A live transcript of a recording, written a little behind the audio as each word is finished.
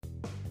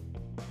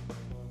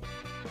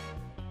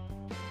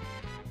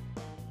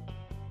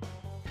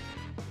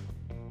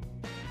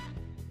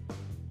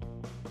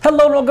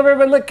Hello and welcome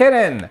everybody to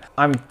Litcannon.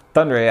 I'm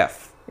Thunder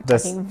AF.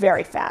 Talking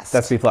very fast.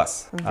 That's B+.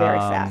 Very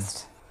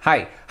fast.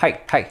 Hi.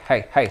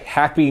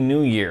 Happy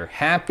New Year.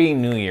 Happy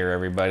New Year,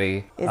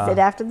 everybody. Is it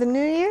after the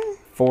New Year?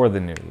 For the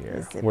New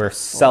Year. We're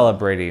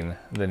celebrating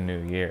the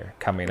New Year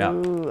coming up.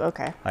 Ooh,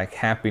 okay. Like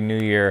Happy New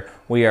Year.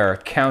 We are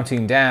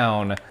counting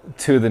down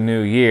to the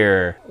New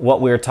Year.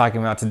 What we're talking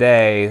about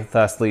today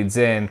thus leads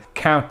in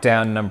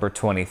countdown number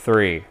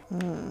 23.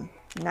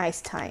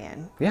 Nice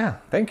tie-in. Yeah,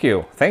 thank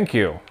you.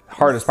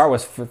 Hardest part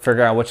was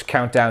figuring out which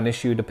countdown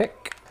issue to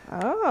pick.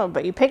 Oh,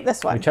 but you picked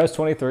this one. We chose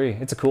 23.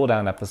 It's a cool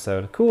down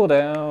episode. Cool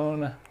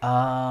down.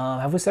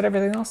 Have we said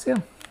everything else? Yeah. I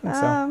think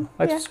so.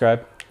 Like, yeah.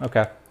 subscribe.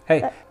 Okay.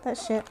 Hey, That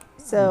shit.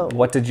 So,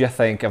 what did you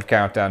think of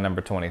countdown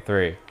number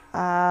 23?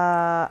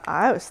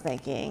 I was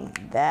thinking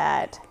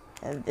that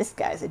this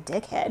guy's a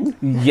dickhead.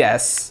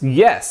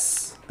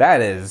 Yes.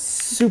 That is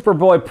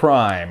Superboy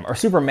Prime, or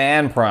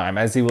Superman Prime,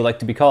 as he would like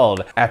to be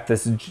called at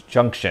this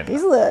junction.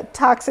 He's a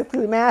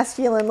toxically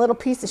masculine little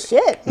piece of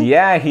shit.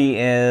 Yeah, he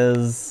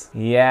is.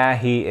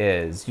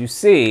 You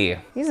see,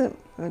 He's an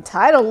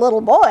entitled little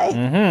boy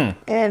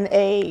in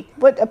a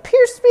what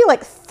appears to be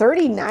like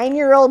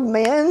 39-year-old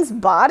man's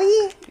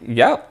body.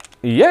 yep.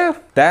 Yeah,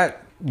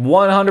 that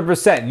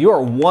 100%. You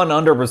are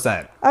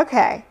 100%.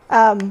 Okay.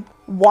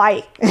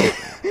 Why?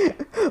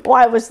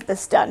 Why was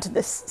this done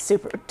to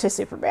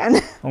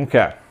Superman?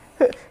 Okay.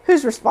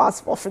 Who's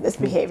responsible for this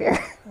behavior?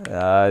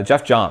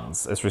 Jeff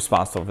Johns is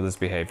responsible for this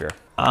behavior.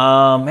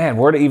 Man,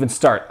 where to even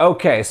start?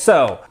 Okay,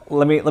 so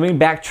let me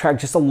backtrack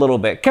just a little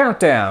bit.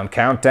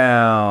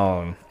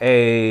 Countdown.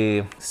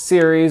 A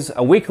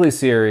weekly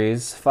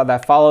series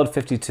that followed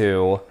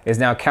 52 is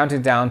now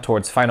counting down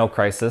towards Final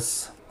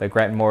Crisis, the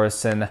Grant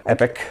Morrison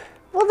epic.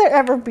 Will there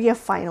ever be a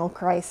final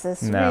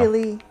crisis? No.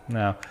 Really?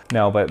 No,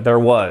 but there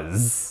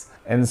was.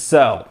 And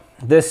so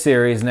this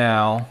series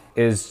now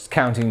is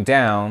counting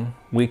down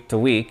week to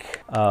week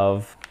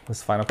of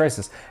this Final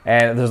Crisis.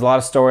 And there's a lot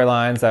of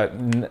storylines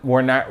that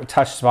were not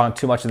touched upon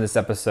too much in this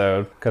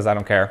episode, because I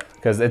don't care,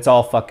 because it's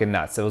all fucking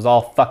nuts. It was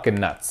all fucking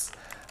nuts.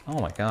 Oh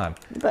my God.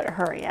 You better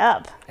hurry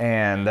up.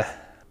 And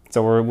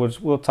so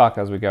we'll talk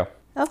as we go.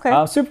 Okay.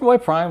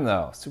 Superboy Prime,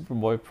 though.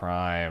 Superboy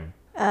Prime.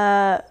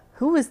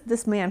 Who was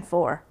this man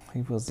for?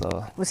 He was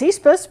Was he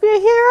supposed to be a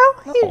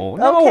hero? Oh,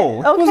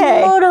 no. Okay. He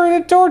was murdering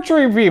and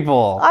torturing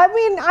people. I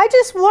mean, I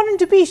just wanted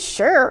to be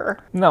sure.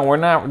 No, we're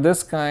not.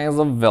 This guy is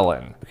a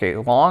villain. Okay,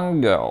 long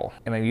ago,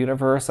 in a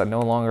universe that no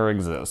longer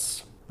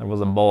exists, there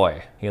was a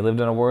boy. He lived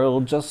in a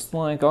world just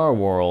like our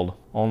world,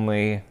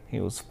 only he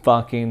was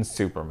fucking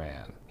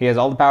Superman. He has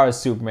all the powers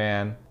of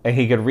Superman, and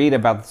he could read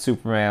about the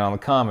Superman on the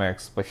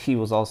comics, but he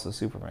was also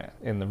Superman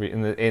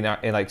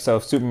so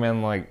if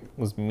Superman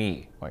was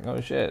me, oh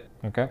shit.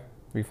 Okay,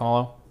 we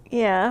follow?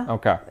 Yeah.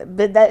 Okay.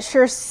 But that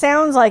sure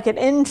sounds like an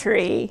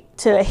entry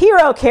to a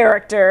hero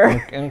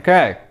character.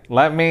 Okay,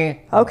 let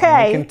me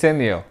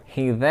continue.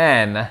 He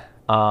then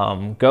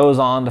goes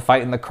on to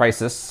fight in the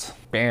Crisis.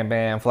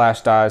 Bam,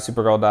 Flash dies,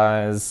 Supergirl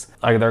dies.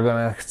 They're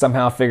gonna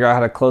somehow figure out how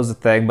to close the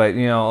thing, but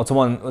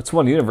it's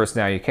one universe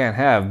now. You can't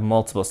have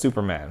multiple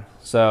Superman.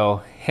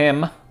 So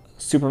him,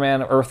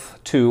 Superman of Earth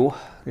 2,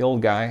 the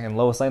old guy, and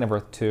Lois Lane of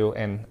Earth 2,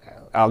 and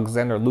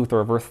Alexander Luthor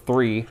of Earth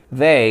 3,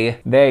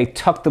 they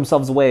tucked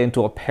themselves away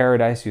into a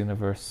paradise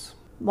universe.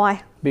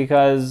 Why?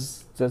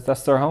 Because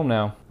that's their home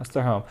now. That's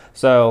their home.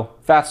 So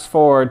fast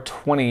forward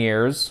 20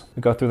 years,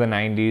 we go through the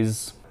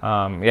 90s.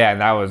 And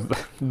that was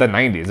the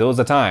 90s. It was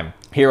a time.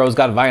 Heroes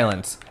got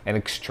violent and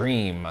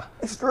extreme.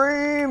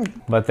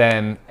 But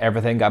then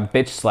everything got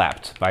bitch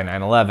slapped by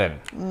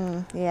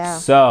 9/11. Yeah.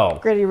 So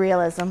gritty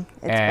realism.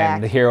 It's back.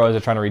 the heroes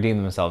are trying to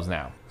redeem themselves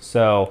now.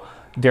 So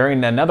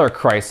during another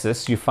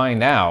crisis, you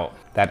find out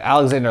that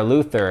Alexander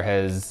Luthor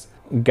has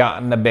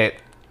gotten a bit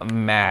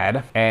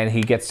mad, and he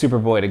gets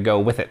Superboy to go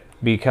with it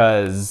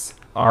because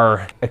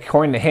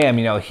according to him,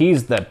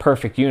 he's the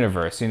perfect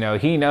universe.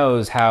 He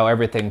knows how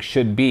everything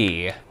should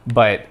be,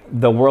 but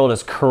the world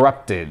is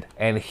corrupted,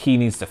 and he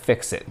needs to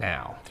fix it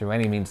now through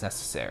any means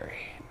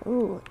necessary.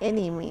 Ooh,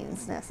 any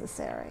means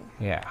necessary.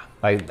 Yeah,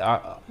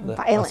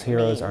 Violent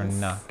heroes means. are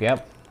not.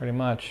 Yep, pretty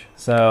much.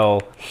 So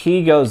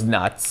he goes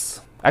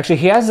nuts. Actually,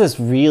 he has this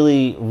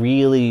really,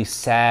 really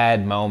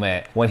sad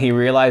moment when he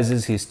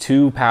realizes he's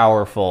too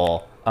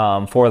powerful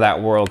for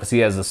that world, because he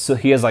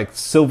has like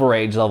Silver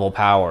Age level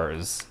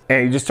powers,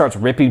 and he just starts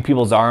ripping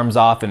people's arms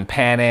off in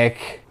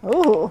panic.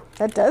 Ooh,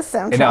 that does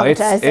sound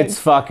traumatizing. It's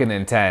fucking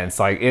intense.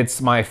 It's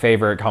my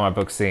favorite comic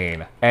book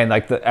scene, and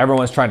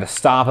everyone's trying to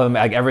stop him.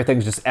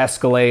 Everything's just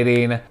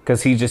escalating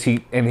because he's just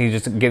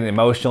getting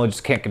emotional. He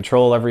just can't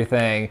control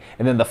everything.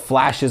 And then the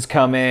Flashes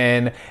come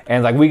in,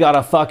 and we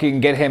gotta fucking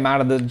get him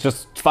out of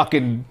just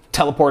fucking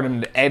teleport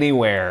him to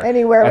anywhere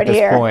at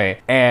this point.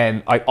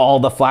 And all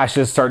the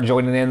Flashes start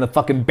joining in. The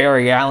fucking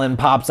Barry Allen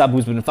pops up,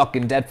 who's been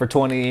fucking dead for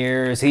 20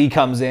 years. He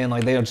comes in,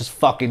 they don't just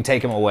fucking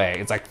take him away.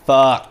 It's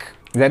fuck.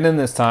 Then in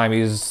this time,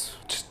 he's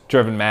just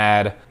driven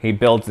mad. He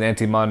builds an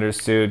anti-monitor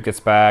suit, gets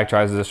back,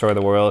 tries to destroy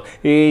the world.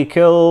 He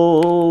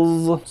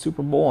kills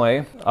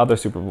Superboy, other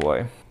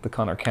Superboy. the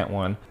Connor Kent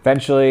one.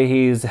 Eventually,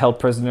 he's held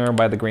prisoner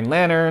by the Green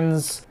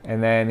Lanterns,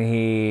 and then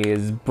he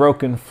is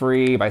broken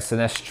free by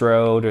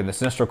Sinestro during the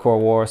Sinestro Corps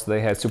War, so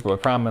they had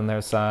Superboy Prime on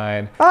their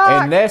side.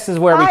 And this is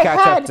where we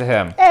catch up to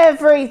him.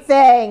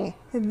 Everything.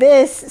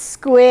 This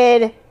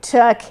squid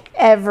took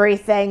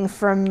everything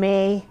from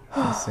me.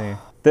 Let's see.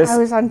 This I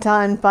was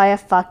undone by a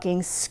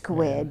fucking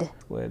squid.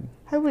 squid.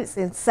 I was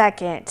in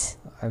second.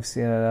 I've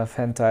seen enough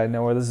hentai, I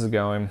know where this is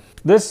going.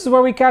 This is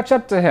where we catch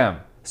up to him.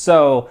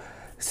 So,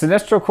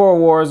 Sinestro Corps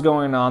War is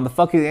going on, the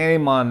fucking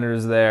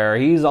Anti-Monitor's there,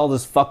 he's all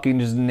this fucking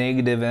just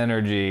negative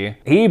energy.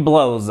 He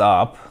blows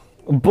up,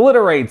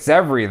 obliterates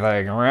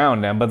everything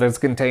around him, but it's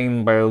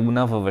contained by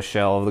enough of a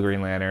shell of the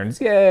Green Lanterns,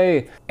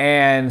 yay!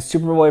 And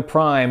Superboy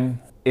Prime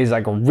is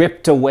like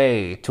ripped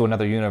away to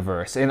another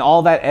universe. And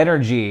all that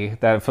energy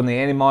that from the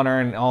Anti-Monitor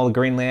and all the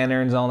Green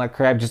Lanterns and all that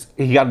crap, just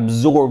he got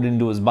absorbed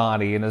into his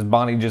body, and his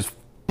body just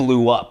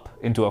blew up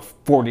into a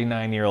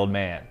 49-year-old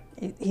man.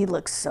 He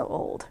looks so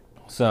old.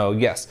 So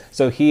yes,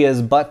 so he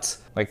is but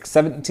like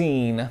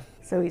 17.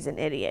 So he's an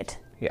idiot.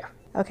 Yeah,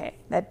 Okay,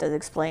 that does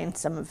explain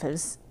some of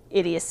his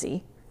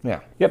idiocy. yeah,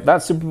 yep.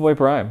 That's Superboy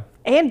Prime.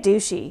 And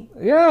douchey.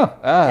 Yeah,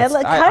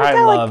 like, I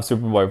kinda love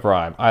Superboy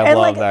Prime. I And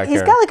love like that he's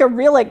character. got like a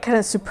real like kind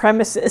of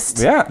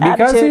supremacist Yeah,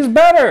 because attitude. he's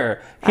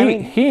better.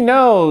 mean- He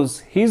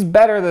knows he's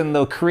better than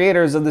the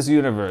creators of this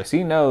universe.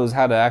 He knows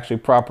how to actually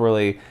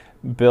properly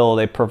build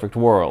a perfect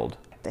world.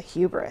 The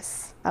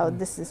hubris. Oh,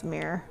 this is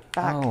Mirror.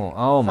 Fuck.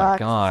 Oh my Fuck,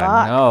 God,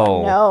 fuck,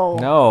 no,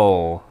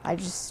 no. I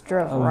just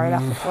drove right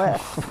off the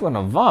cliff. I'm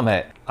gonna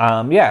vomit.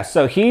 Yeah,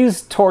 so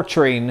he's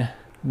torturing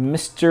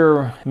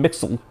Mr.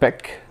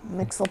 Mixelpick.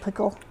 Mixel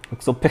pickle.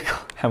 Mixelpickle.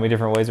 How many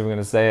different ways are we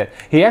gonna say it?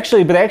 But they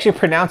actually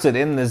pronounce it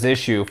in this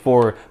issue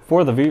for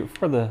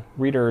the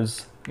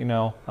readers, you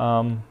know,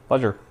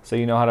 pleasure. So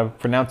you know how to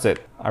pronounce it.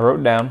 I wrote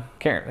it down.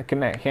 Can't.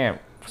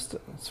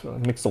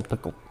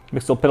 Mixelpickle.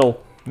 Mixelpiddle.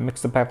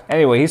 Mix the pep.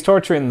 Anyway, he's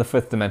torturing the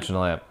fifth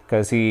dimensional imp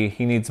because he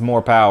needs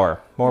more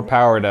power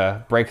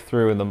to break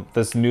through in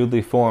this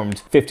newly formed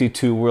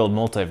 52 world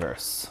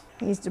multiverse.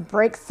 He needs to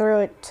break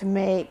through it to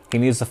make, He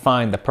needs to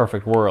find the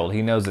perfect world.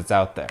 He knows it's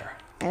out there.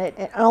 and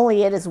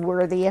only it is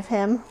worthy of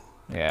him.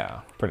 Yeah,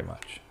 pretty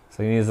much.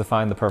 So he needs to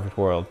find the perfect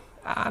world.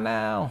 Ah,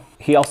 no.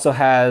 He also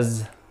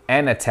has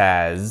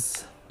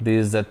Anataz, the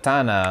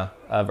Zatanna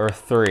of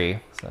Earth 3.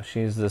 So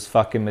she's this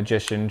fucking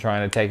magician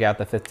trying to take out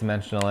the fifth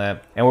dimensional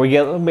imp. And we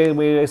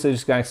basically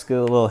just got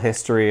a little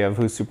history of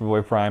who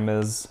Superboy Prime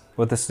is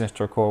with the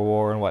Sinestro Corps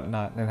War and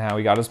whatnot and how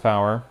he got his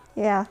power.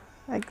 Yeah,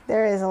 like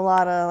there is a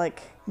lot of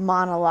like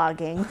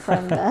monologuing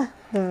from the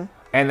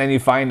And then you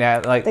find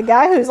out like the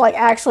guy who's like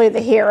actually the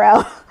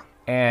hero.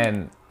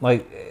 and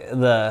like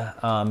the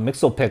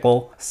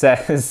Mixelpickle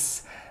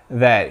says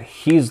that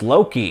he's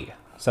Loki.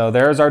 So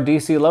there's our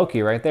DC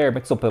Loki right there,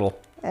 Mixelpickle.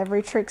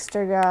 Every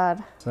trickster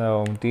god.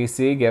 So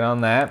DC, get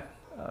on that.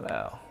 Oh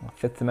no,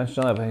 fifth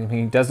dimensional. I mean,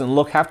 he doesn't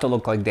have to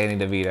look like Danny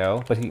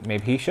DeVito, but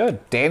maybe he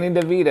should. Danny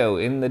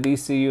DeVito in the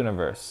DC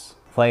universe,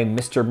 playing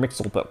Mr.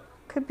 Mixelpickle.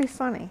 Could be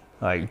funny.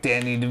 Like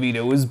Danny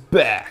DeVito is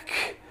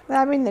back.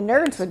 I mean, the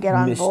nerds would get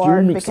on Mr.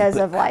 board because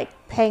Mixelpick. of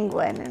like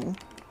Penguin and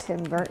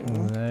Tim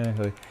Burton.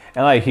 Exactly.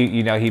 And like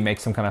he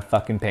makes some kind of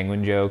fucking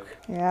penguin joke.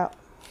 Yeah,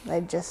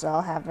 they just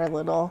all have their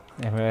little.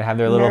 And we have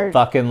their little Nerd.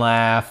 fucking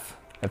laugh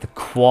at the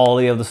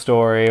quality of the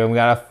story, and we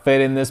gotta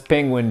fit in this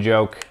penguin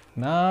joke.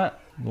 Not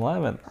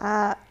 11th.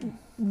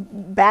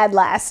 Bad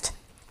last.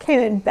 Came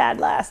in bad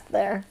last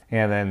there.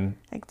 And then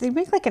Like they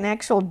make like an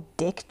actual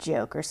dick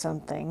joke or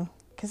something.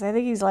 Because I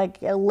think he's like,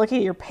 look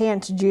at your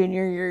pants,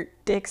 Junior. Your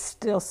dick's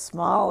still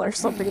small or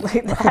something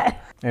like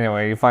that.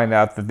 anyway, you find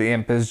out that the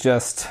imp is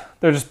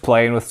they're just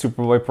playing with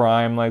Superboy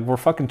Prime. Like, we're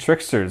fucking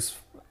tricksters.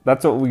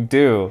 That's what we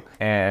do.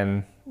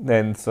 And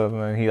then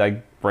he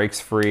like breaks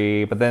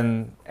free, but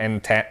then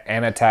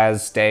Anataz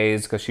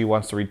stays because she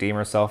wants to redeem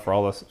herself for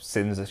all the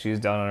sins that she's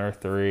done on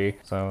Earth 3.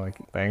 So like,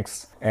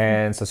 thanks.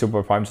 And so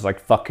Superboy Prime just like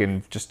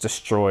fucking just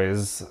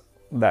destroys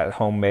that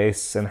home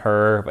base and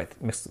her, but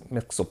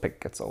Mixelpick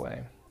gets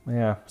away.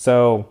 Yeah.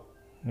 So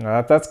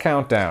that's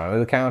Countdown.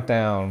 The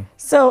Countdown.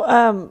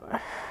 So,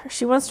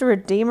 she wants to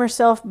redeem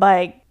herself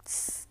by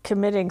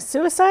committing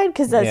suicide?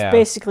 Because that's Yeah.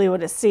 basically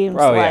what it seems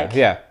Oh like.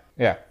 yeah.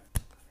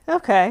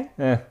 Okay.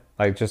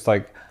 Like just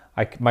like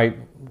I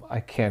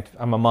can't.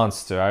 I'm a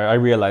monster. I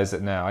realize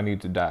it now. I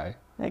need to die.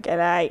 Like,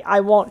 and I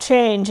won't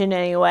change in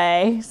any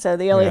way. So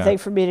the only Yeah. thing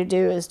for me to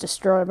do is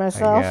destroy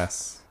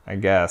myself. I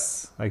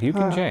guess. Like you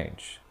can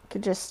change.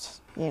 Could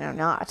just,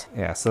 not.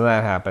 Yeah, so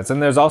that happens.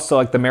 And there's also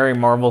like the Mary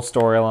Marvel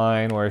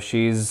storyline where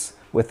she's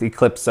with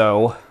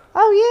Eclipso.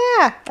 Oh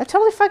yeah, I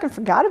totally fucking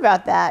forgot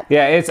about that.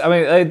 Yeah,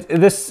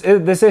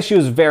 this issue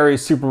is very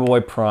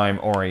Superboy Prime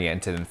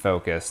oriented and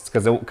focused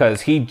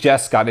because he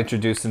just got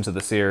introduced into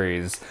the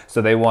series, so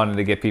they wanted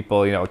to get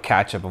people a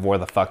catch up of where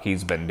the fuck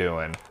he's been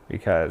doing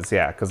because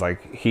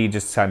like he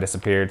just kind of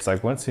disappeared. It's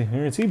like where's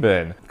he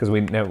been? Because we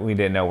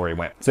didn't know where he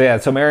went. So yeah,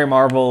 so Mary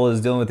Marvel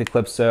is dealing with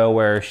Eclipso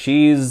where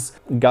she's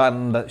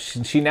gotten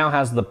she now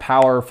has the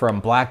power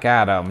from Black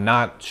Adam,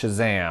 not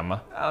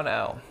Shazam. Oh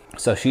no.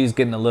 So she's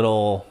getting a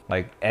little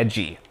like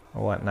edgy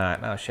or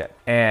whatnot. Oh shit!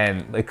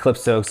 And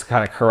Eclipso's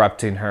kind of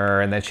corrupting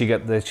her, and then she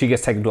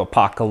gets taken to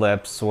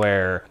Apocalypse,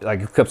 where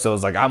like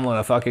Eclipso's like, I'm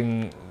gonna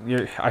fucking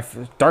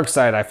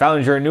Darkseid. I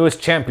found your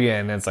newest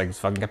champion. And it's like it's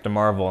fucking Captain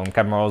Marvel, and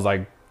Captain Marvel's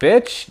like,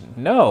 bitch,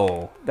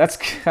 no, that's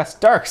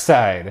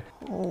Darkseid.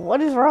 What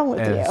is wrong with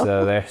And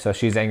you? so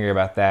she's angry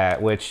about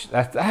that, which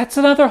that's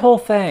another whole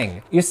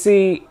thing. You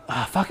see,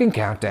 fucking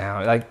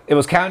Countdown. Like, it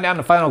was Countdown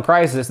to Final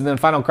Crisis, and then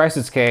Final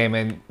Crisis came,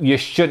 and you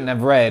shouldn't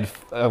have read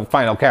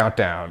Final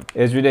Countdown.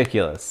 It's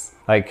ridiculous.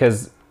 Like,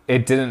 because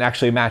it didn't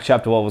actually match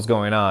up to what was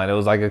going on. It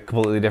was like a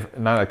completely different,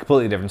 not a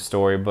completely different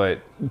story,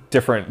 but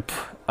different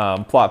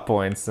plot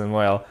points. And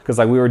well, because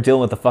like we were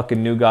dealing with the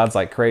fucking New Gods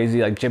like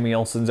crazy. Like Jimmy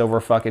Olsen's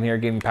over fucking here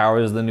getting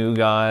powers of the New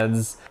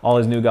Gods. All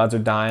his New Gods are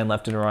dying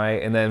left and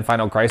right. And then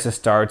Final Crisis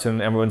starts and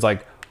everyone's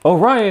like,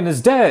 Orion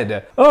is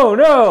dead. Oh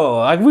no,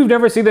 like we've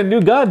never seen a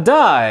New God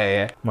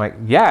die. I'm like,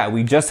 yeah,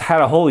 we just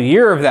had a whole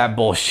year of that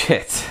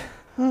bullshit.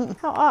 How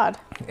odd.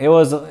 It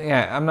was,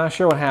 yeah, I'm not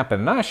sure what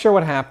happened. Not sure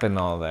what happened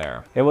all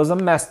there. It was a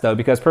mess though,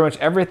 because pretty much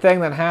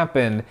everything that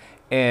happened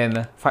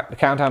in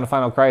Countdown to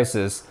Final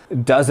Crisis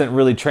doesn't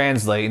really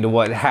translate into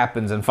what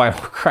happens in Final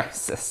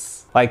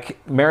Crisis.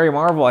 Like, Mary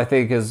Marvel, I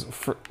think, is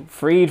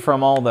freed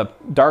from all the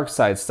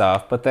Darkseid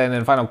stuff, but then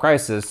in Final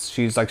Crisis,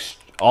 she's like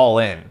all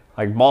in.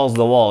 Like, balls to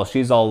the wall,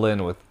 she's all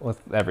in with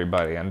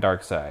everybody on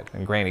Darkseid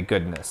and Granny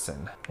Goodness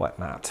and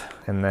whatnot.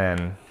 And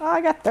then... Oh,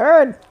 I got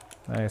third.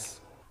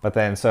 Nice. But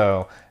then,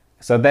 so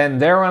then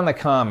they're on the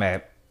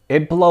comet.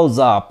 It blows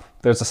up.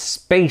 There's a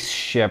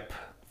spaceship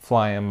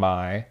flying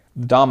by.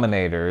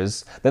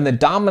 Dominators. Then the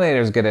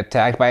Dominators get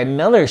attacked by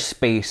another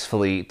space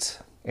fleet.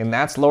 And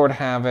that's Lord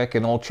Havoc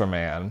and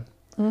Ultraman.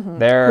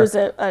 Who's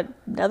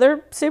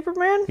another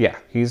Superman? Yeah,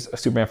 he's a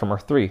Superman from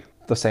Earth 3.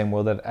 The same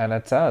world that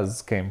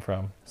Anataz came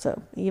from.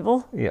 So,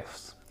 evil?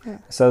 Yes. Yeah.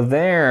 So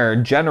they're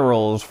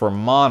generals for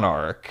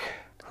Monarch,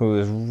 who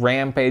is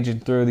rampaging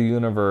through the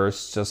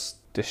universe,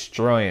 just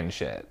destroying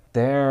shit.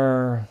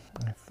 I'm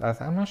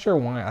not sure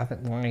why. I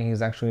think why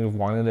he's actually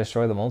wanting to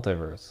destroy the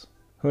multiverse.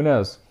 Who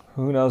knows?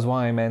 Who knows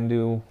why men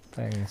do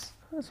things?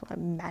 That's why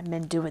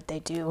madmen do what they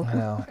do. I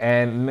know.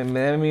 And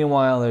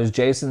meanwhile, there's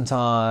Jason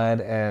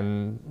Todd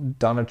and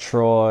Donna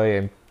Troy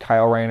and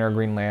Kyle Rayner,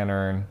 Green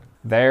Lantern.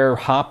 They're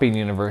hopping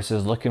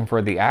universes looking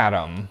for the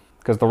Atom.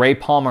 Because the Ray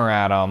Palmer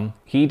Atom,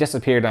 he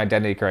disappeared in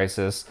Identity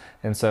Crisis.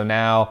 And so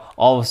now,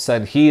 all of a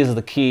sudden, he is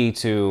the key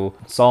to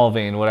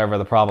solving whatever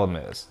the problem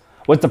is.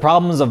 What's the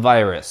problem is a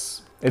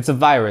virus. It's a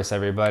virus,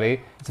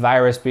 everybody. It's a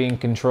virus being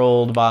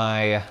controlled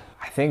by...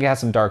 I think it has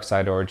some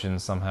Darkseid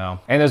origins somehow.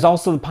 And there's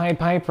also the Pied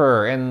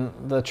Piper and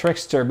the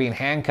Trickster being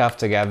handcuffed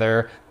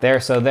together.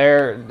 So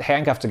they're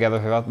handcuffed together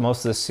throughout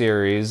most of the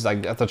series.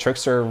 Like, the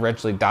Trickster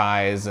eventually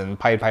dies, and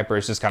Pied Piper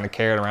is just kind of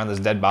carried around this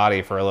dead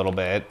body for a little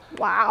bit.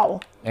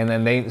 Wow. And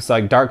then so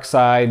like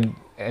Darkseid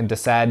and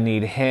Desaad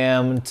need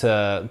him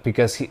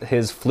because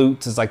his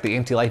flute is like the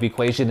anti-life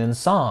equation in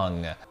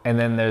song. And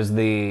then there's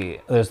the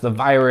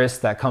virus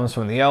that comes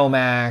from the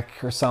OMAC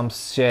or some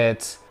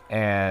shit.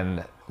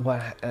 And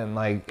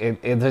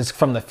it's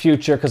from the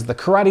future because the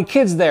Karate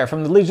Kid's there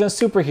from the Legion of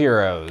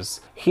Superheroes.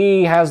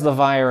 He has the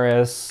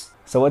virus,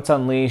 so it's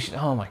unleashed.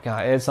 Oh my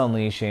god, it's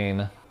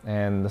unleashing,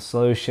 and the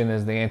solution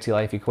is the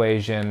anti-life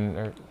equation.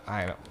 Or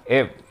I don't.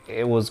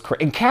 It was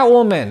and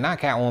Catwoman, not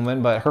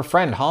Catwoman, but her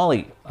friend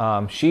Holly.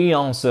 She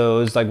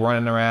also is like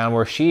running around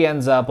where she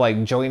ends up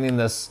like joining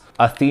this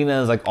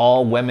Athena's like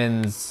all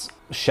women's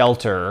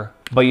shelter,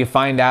 but you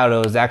find out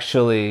it was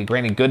actually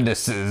Granny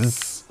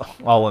Goodness's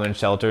all women's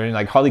shelter, and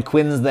like Harley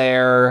Quinn's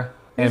there,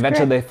 and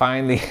eventually they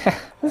find the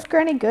Who's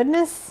Granny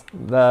Goodness?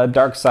 the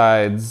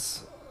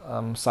Darkseid's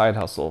side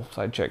hustle,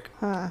 side chick.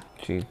 Huh.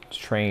 She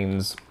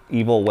trains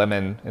evil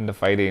women into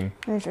fighting.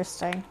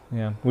 Interesting.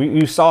 Yeah,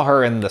 you saw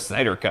her in the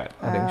Snyder Cut.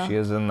 I think she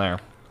is in there.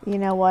 You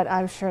know what?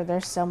 I'm sure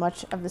there's so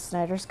much of the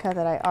Snyder's Cut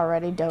that I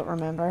already don't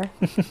remember.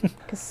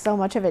 Because so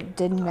much of it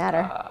didn't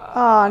matter.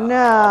 Oh,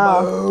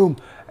 no. Boom.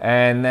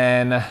 And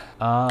then,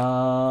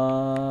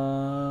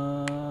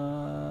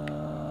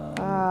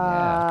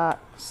 yeah,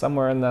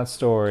 somewhere in that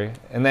story.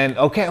 And then,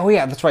 okay, oh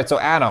yeah, that's right. So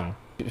Atom,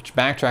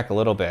 backtrack a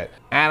little bit.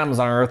 Atom's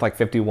on Earth like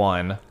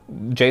 51.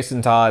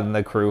 Jason Todd and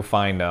the crew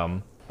find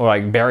him. Or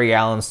like Barry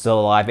Allen's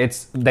still alive.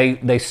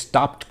 They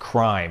stopped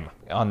crime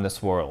on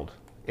this world.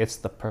 It's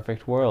the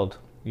perfect world,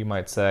 you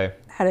might say.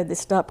 How did they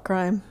stop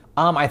crime?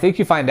 I think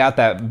you find out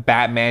that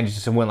Batman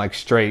just went like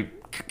straight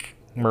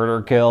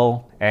murder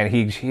kill, and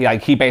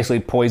he basically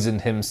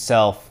poisoned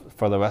himself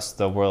for the rest of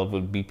the world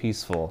would be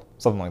peaceful,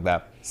 something like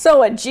that.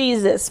 So a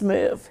Jesus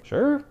move.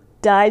 Sure.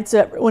 Died so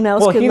everyone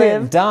else could Well, he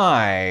live. didn't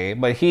die,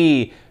 but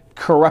he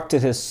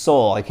corrupted his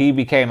soul. Like, he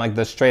became like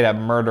the straight up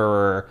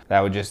murderer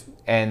that would just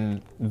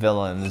end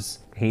villains.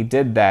 He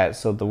did that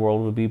so the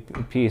world would be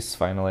peace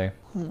finally.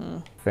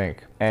 I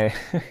think. And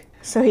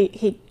So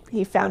he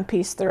found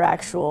peace through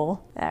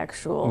actual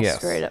Yes.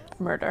 straight up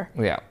murder.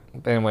 yeah.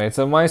 Anyway, it's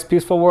a nice,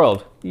 peaceful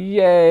world.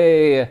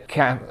 Yay!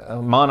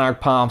 Monarch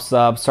pops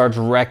up, starts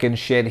wrecking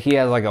shit. He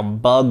has like a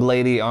bug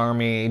lady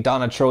army.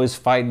 Donna Troy's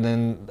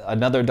fighting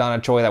another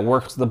Donna Troy that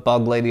works with the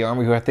bug lady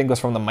army, who I think was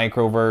from the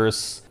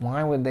Microverse.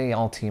 Why would they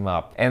all team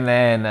up? And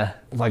then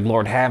like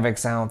Lord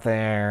Havoc's out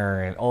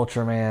there, and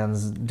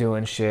Ultraman's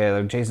doing shit.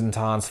 Like, Jason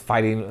Todd's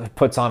fighting,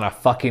 puts on a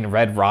fucking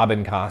Red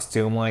Robin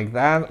costume. Like,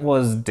 that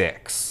was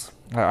dicks.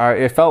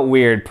 It felt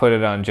weird, put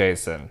it on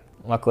Jason.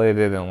 Luckily it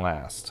didn't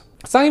last.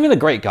 It's not even a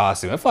great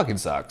costume. It fucking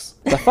sucks.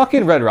 The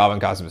fucking Red Robin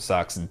costume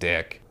sucks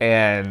dick.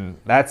 And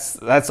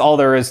that's all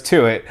there is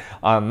to it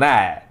on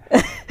that.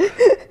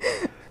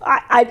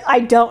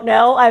 I don't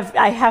know.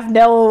 I have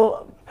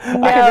no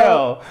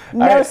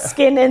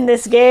skin in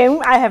this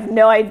game. I have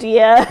no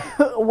idea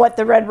what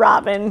the Red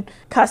Robin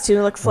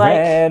costume looks like.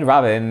 Red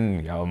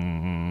Robin,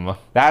 yum.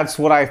 That's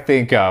what I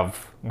think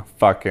of.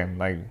 Fucking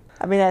like.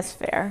 I mean, that's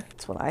fair.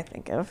 That's what I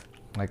think of.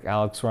 Like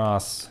Alex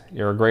Ross,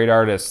 you're a great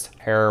artist.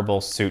 Terrible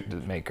suit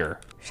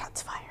maker.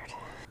 Shots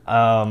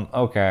fired.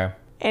 Okay.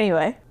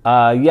 Anyway.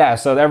 Yeah,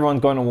 so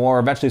everyone's going to war.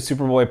 Eventually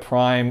Superboy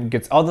Prime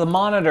gets... Oh, the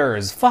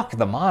monitors! Fuck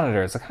the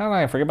monitors. Like, how did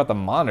I forget about the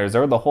monitors? They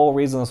were the whole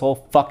reason this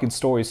whole fucking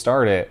story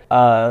started.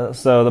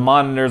 So the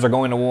monitors are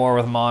going to war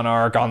with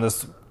Monarch on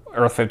this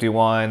Earth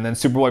 51, then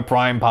Superboy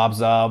Prime pops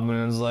up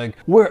and is like,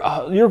 you're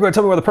going to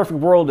tell me where the perfect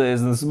world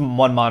is? And this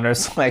one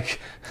monitor's like,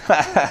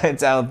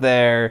 it's out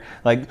there.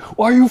 Like,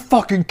 are you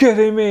fucking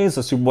kidding me?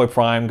 So Superboy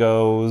Prime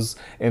goes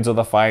into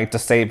the fight to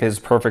save his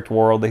perfect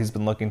world that he's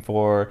been looking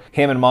for.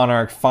 Him and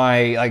Monarch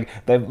fight. Like,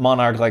 the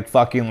Monarch, like,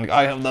 fucking, like,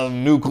 I have the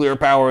nuclear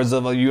powers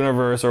of a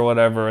universe or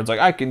whatever. It's like,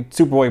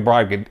 Superboy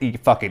Prime can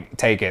fucking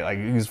take it. Like,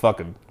 he's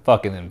fucking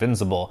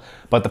invincible,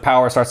 but the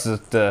power starts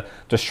to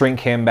shrink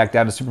him back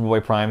down to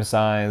Superboy Prime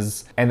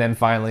size, and then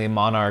finally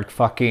Monarch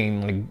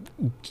fucking,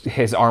 like,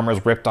 his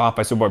armor's ripped off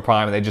by Superboy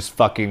Prime, and they just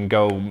fucking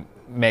go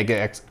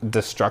mega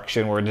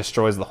destruction where it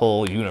destroys the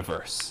whole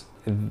universe.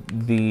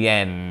 The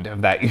end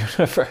of that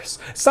universe.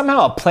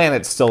 Somehow a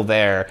planet's still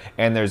there,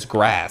 and there's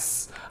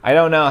grass. I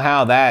don't know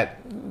how that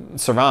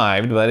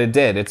survived, but it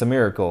did. It's a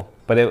miracle.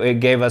 But it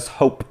gave us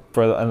hope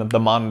for the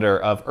monitor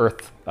of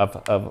Earth,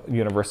 of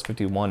Universe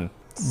 51.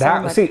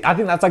 I think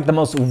that's like the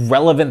most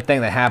relevant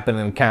thing that happened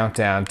in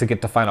Countdown to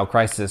get to Final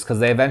Crisis, because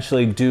they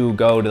eventually do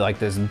go to like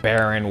this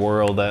barren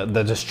world,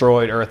 the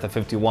destroyed Earth of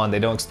 51. They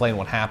don't explain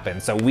what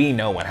happened, so we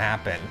know what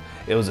happened.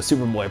 It was a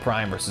Superboy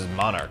Prime versus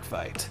Monarch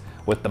fight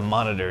with the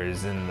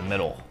monitors in the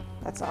middle.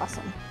 That's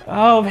awesome.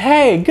 Oh,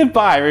 hey,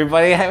 goodbye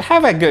everybody.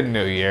 Have a good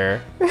New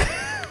Year.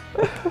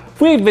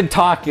 We've been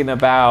talking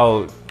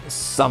about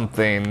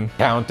something,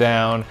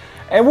 Countdown,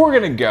 and we're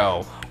gonna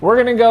go. We're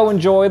gonna go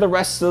enjoy the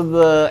rest of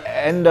the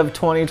end of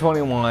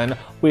 2021.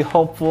 We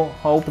hope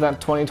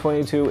that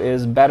 2022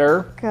 is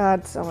better.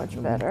 God, so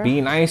much better. Be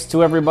nice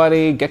to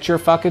everybody. Get your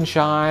fucking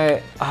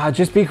shot.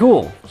 Just be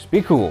cool. Just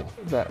be cool.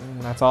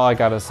 That's all I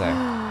gotta say.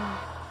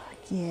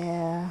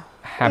 Yeah.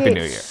 Happy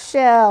New Year.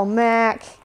 Shell Mac.